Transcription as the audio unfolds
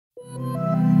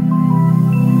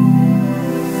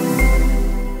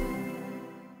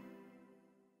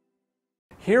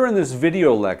Here in this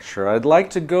video lecture, I'd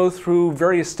like to go through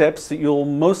various steps that you'll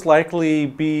most likely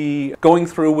be going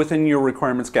through within your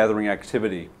requirements gathering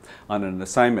activity on an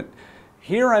assignment.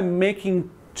 Here I'm making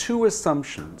two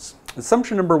assumptions.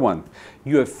 Assumption number one,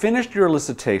 you have finished your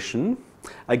elicitation.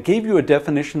 I gave you a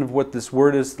definition of what this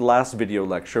word is the last video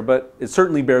lecture, but it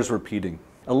certainly bears repeating.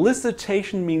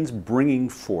 Elicitation means bringing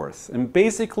forth, and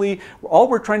basically all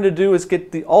we're trying to do is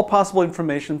get all possible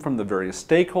information from the various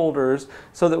stakeholders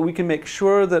so that we can make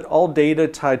sure that all data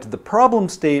tied to the problem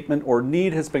statement or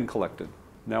need has been collected.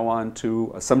 Now on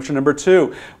to assumption number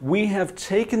two. We have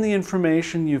taken the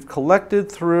information you've collected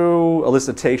through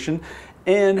elicitation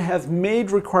and have made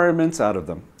requirements out of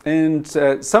them. And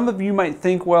some of you might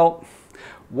think, well,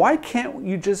 why can't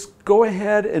you just go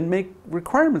ahead and make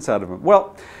requirements out of them?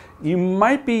 Well, you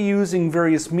might be using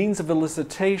various means of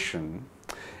elicitation,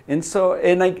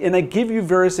 and I give you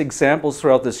various examples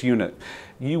throughout this unit.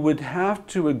 You would have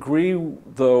to agree,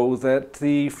 though, that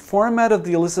the format of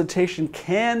the elicitation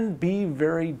can be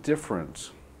very different.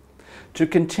 To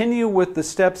continue with the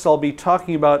steps I'll be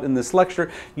talking about in this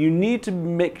lecture, you need to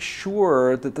make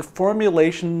sure that the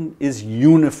formulation is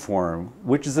uniform,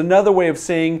 which is another way of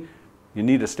saying you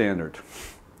need a standard.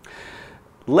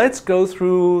 Let's go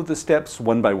through the steps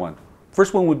one by one.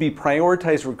 First one would be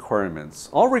prioritize requirements.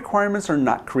 All requirements are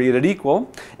not created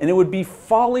equal, and it would be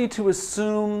folly to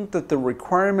assume that the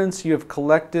requirements you have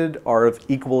collected are of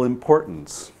equal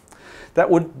importance.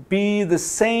 That would be the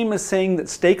same as saying that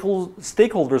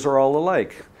stakeholders are all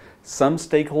alike. Some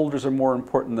stakeholders are more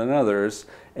important than others,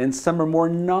 and some are more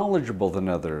knowledgeable than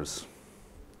others.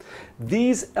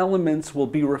 These elements will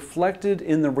be reflected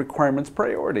in the requirements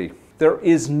priority. There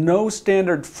is no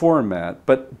standard format,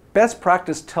 but best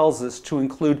practice tells us to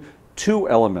include two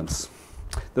elements.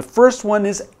 The first one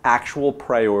is actual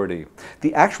priority.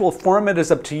 The actual format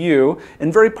is up to you,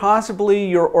 and very possibly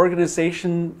your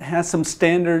organization has some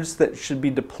standards that should be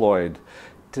deployed.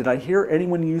 Did I hear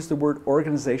anyone use the word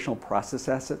organizational process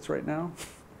assets right now?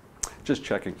 Just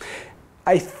checking.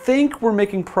 I think we're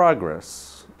making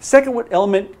progress. Second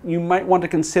element you might want to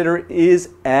consider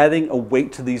is adding a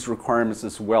weight to these requirements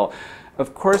as well.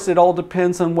 Of course, it all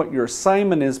depends on what your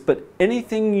assignment is, but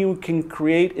anything you can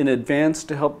create in advance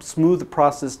to help smooth the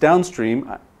process downstream,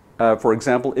 for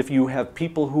example, if you have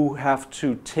people who have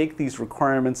to take these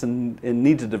requirements and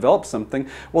need to develop something,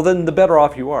 well then the better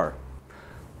off you are.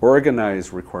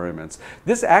 Organize requirements.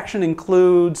 This action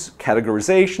includes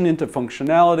categorization into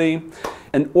functionality,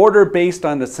 an order based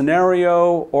on a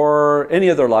scenario, or any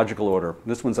other logical order.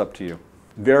 This one's up to you.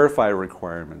 Verify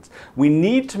requirements. We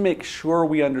need to make sure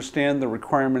we understand the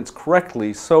requirements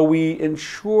correctly, so we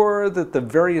ensure that the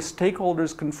various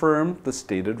stakeholders confirm the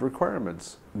stated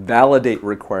requirements. Validate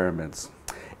requirements.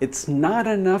 It's not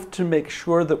enough to make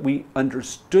sure that we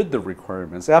understood the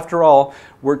requirements. After all,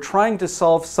 we're trying to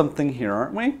solve something here,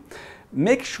 aren't we?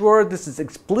 Make sure this is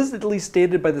explicitly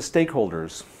stated by the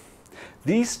stakeholders.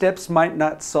 These steps might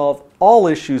not solve all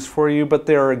issues for you, but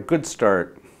they are a good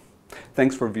start.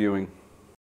 Thanks for viewing.